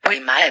We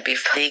might be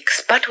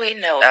freaks, but we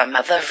know our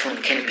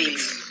motherfucking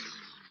beats.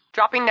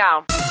 Dropping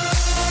down.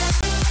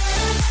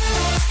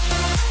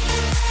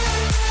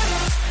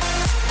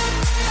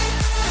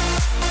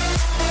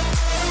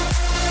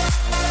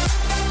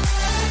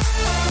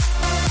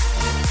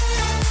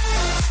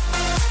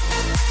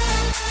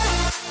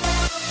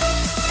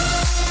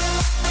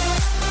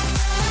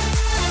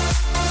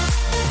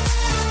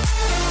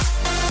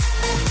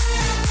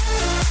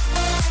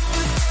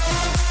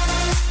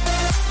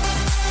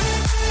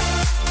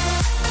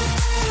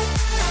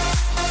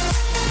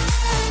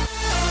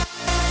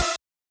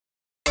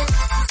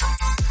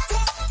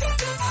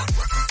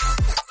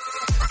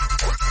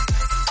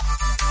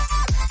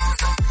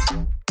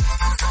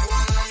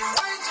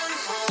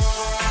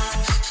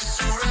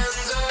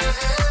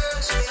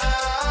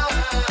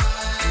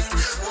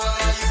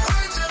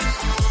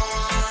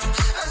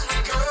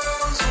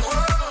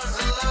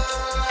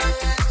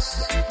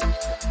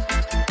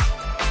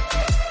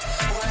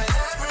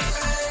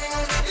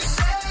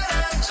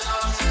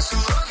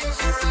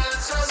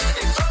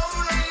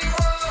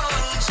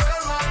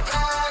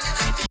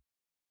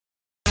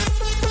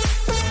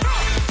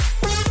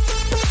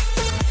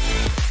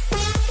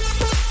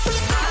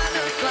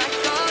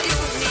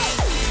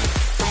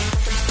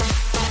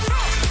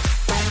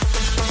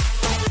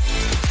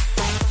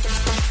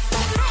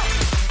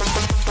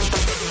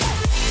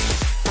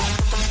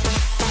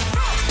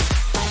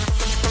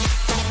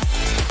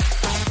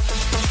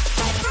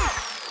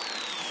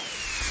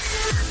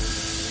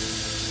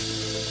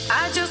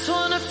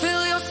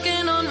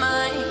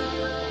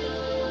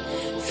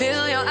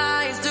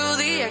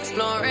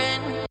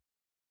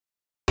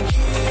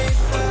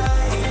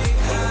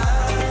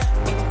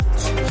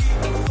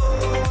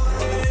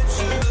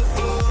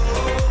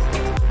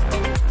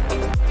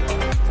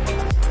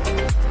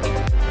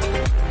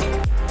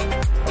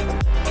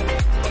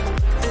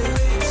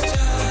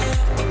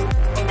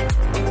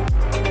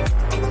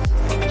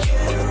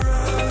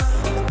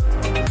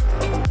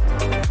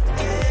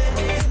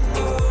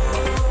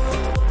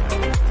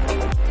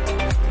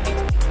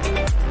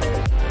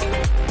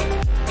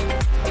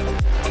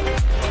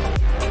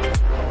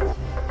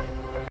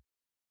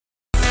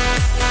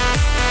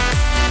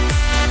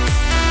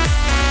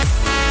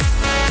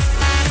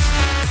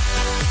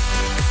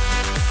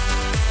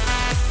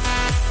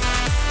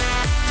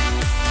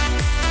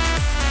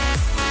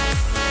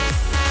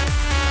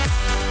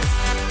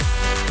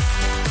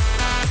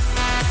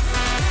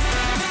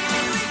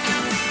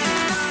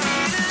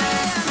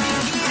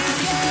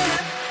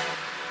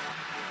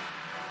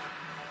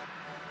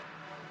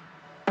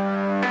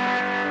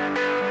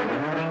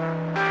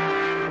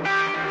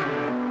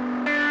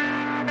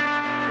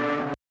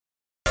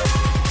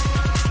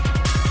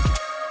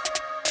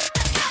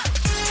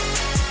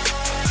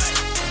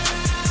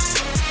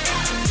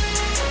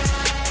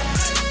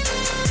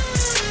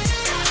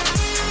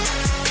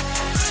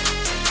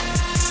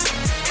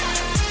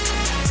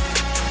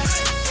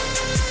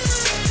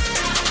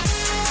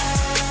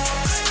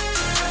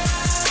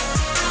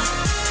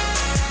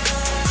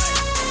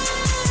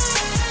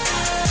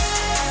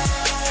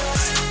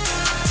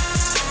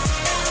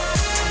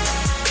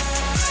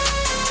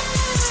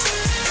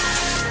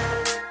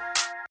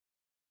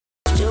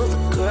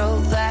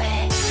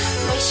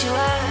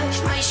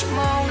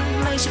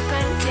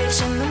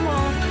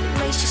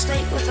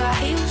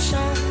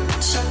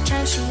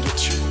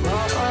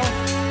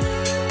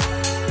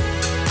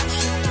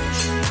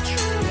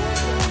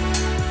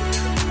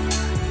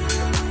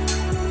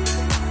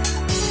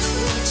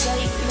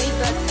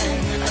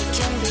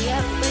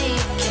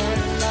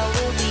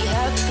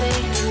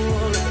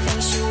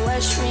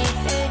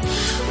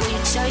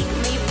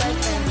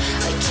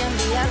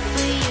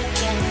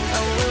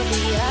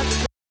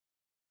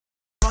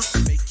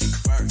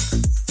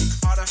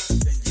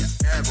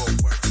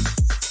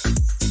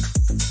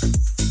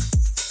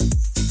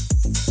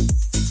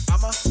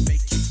 I'ma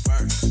make you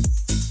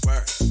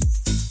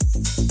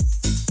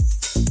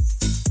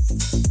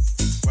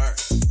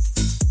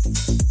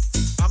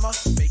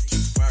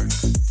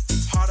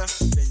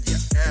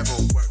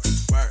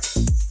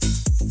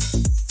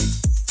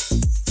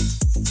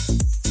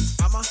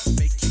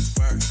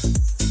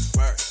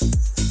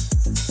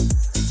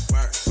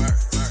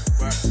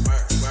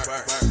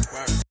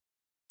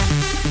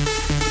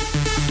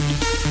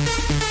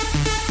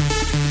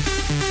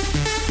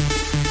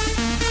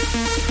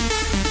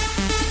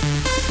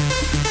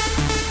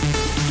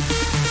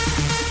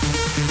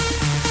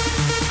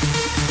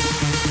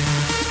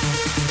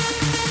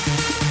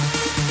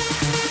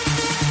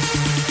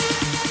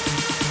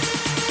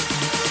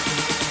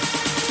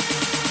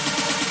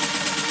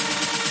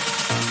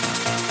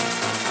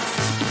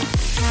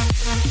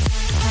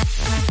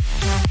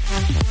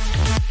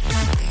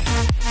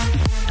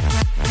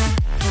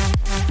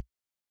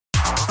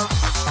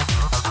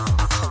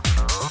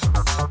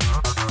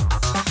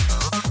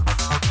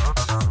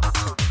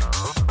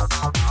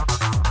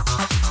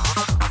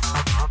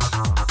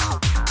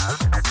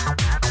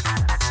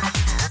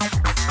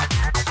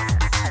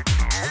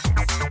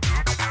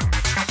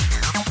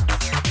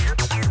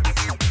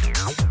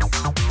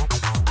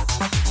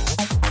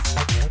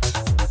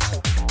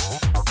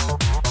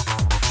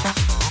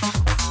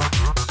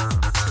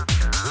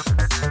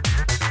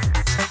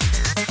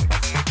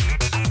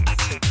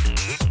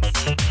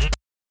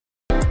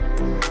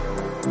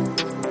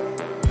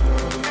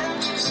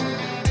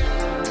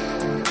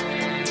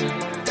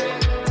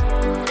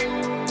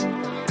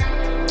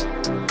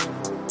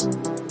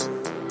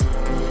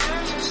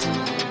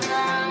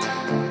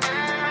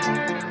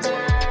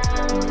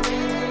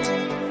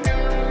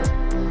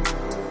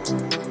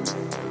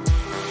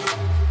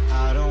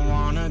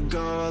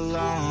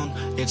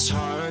It's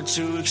hard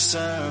to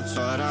accept,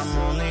 but I'm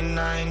only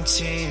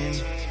 19.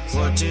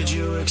 What did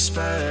you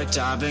expect?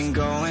 I've been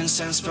going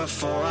since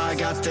before I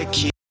got the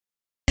key.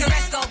 The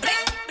rest go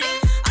bling,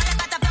 bling. All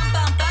about the bum,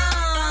 bum,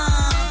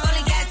 bum.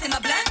 Rolling gas in my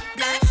blunt,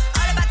 blunt.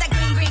 All about that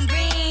green, green,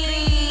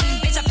 green.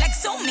 Bitch, I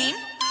flex so mean.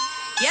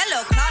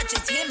 Yellow claw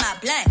just hit my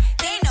blunt.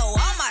 They know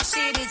all my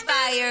shit is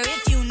fire.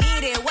 If you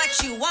need it, what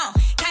you want?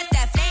 Got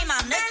that flame,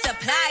 I'm the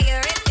supplier.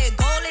 If the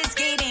goal is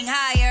getting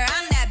higher,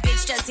 I'm that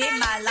bitch, just hit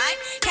my line.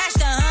 Cash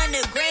the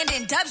 100 grand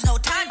in dubs, no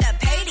time to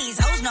pay these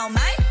hoes, no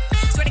mind.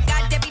 Swear to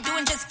God, they be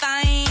doing just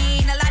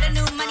fine. A lot of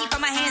new money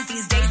from my hands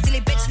these days.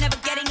 Silly bitch, never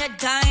getting a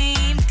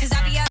dime. Cause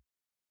I be out.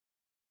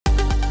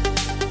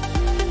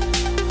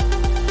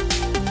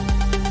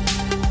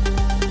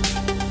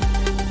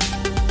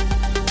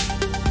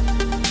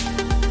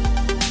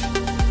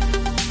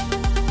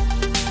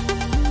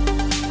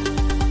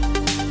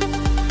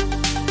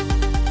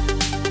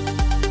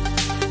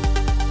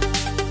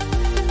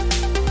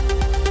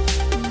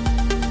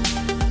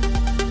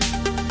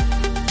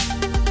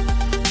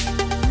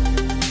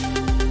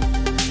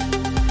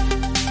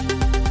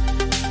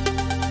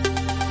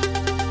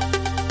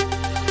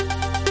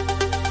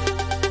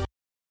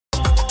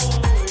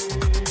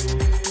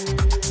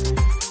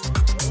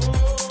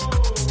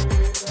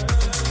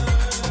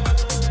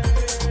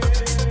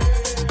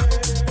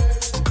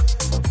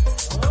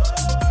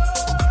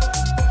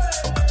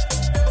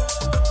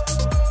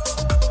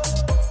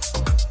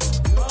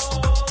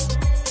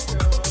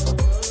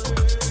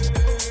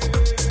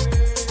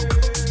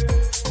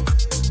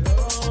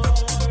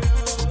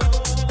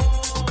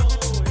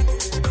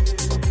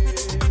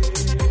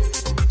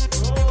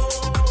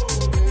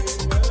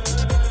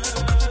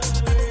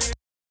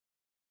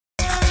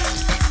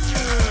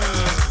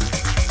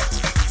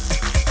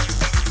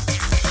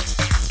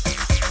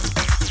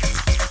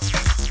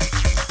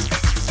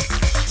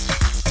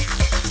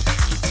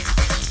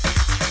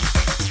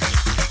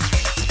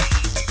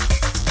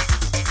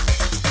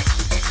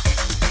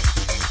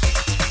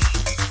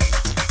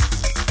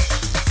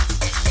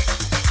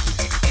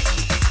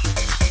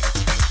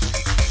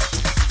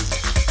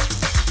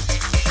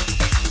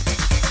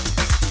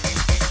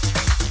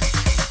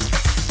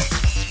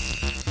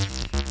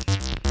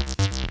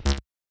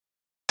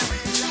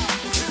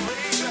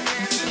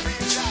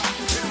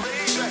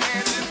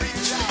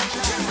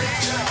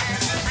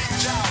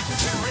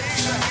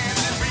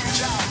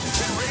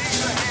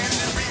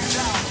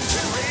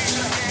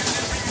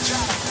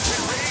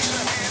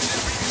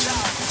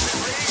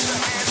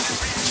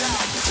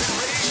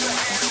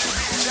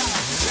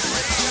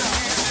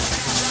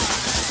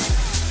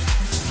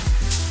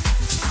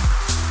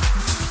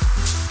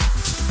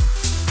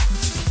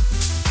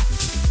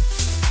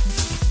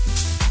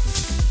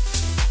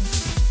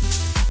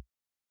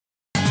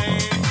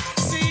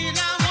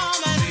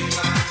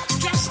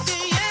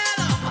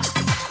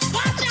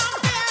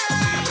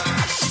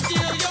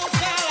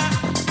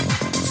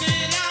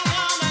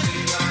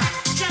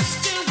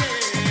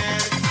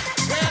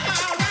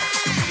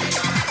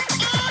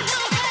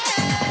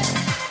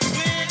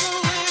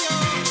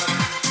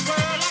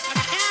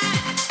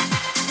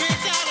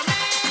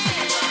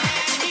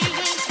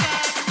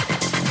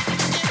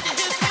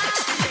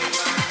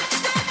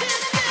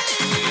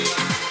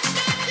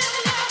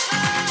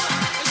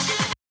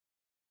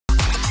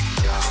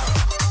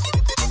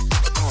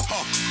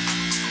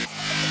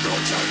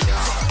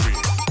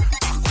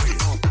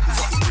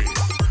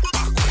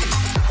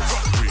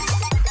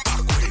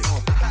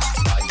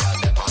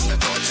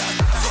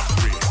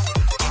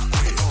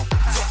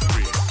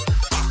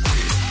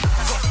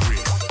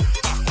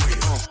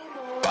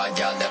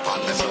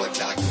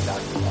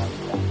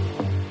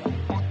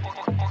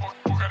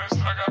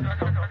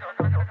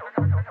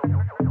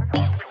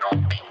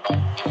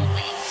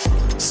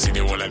 See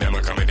the whole of them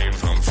are coming in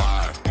from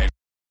far.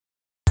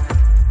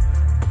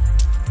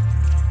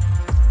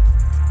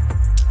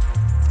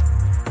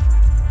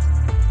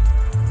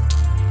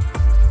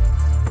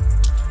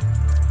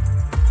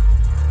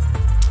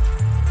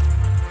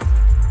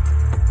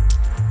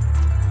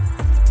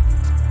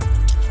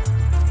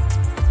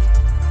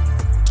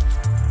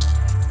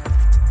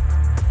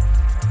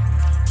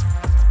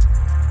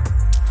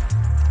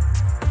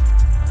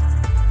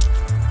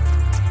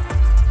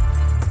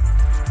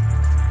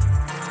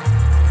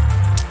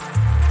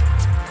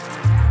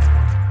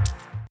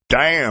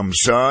 Damn,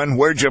 son,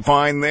 where'd you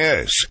find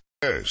this?